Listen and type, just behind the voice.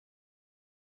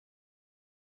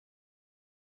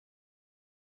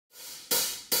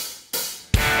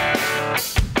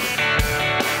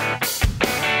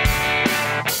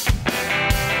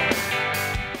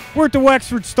We're at the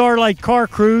Wexford Starlight Car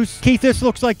Cruise. Keith, this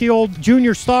looks like the old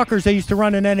junior stalkers they used to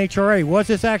run in NHRA. Was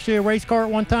this actually a race car at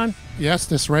one time? Yes,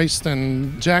 this raced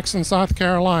in Jackson, South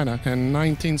Carolina in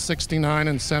 1969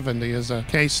 and 70 as a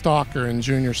K Stalker in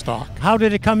junior stock. How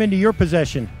did it come into your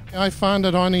possession? I found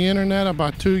it on the internet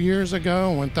about 2 years ago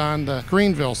and went down to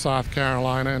Greenville, South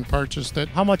Carolina and purchased it.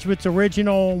 How much of it's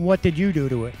original and what did you do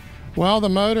to it? Well, the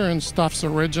motor and stuff's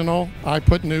original. I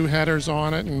put new headers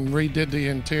on it and redid the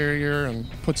interior and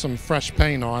put some fresh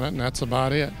paint on it, and that's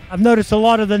about it. I've noticed a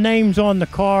lot of the names on the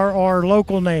car are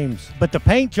local names, but the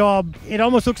paint job, it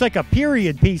almost looks like a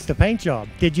period piece, the paint job.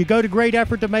 Did you go to great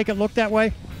effort to make it look that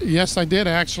way? Yes, I did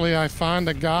actually. I found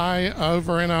a guy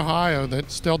over in Ohio that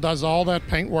still does all that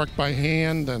paint work by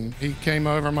hand, and he came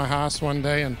over to my house one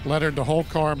day and lettered the whole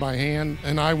car by hand,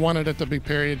 and I wanted it to be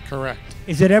period correct.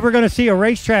 Is it ever going to see a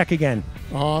racetrack again?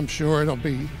 Oh, I'm sure it'll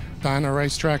be down a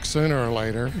racetrack sooner or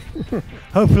later.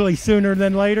 Hopefully sooner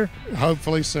than later?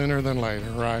 Hopefully sooner than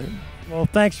later, right. Well,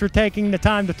 thanks for taking the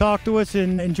time to talk to us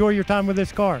and enjoy your time with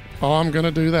this car. Oh, I'm going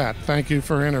to do that. Thank you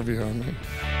for interviewing me.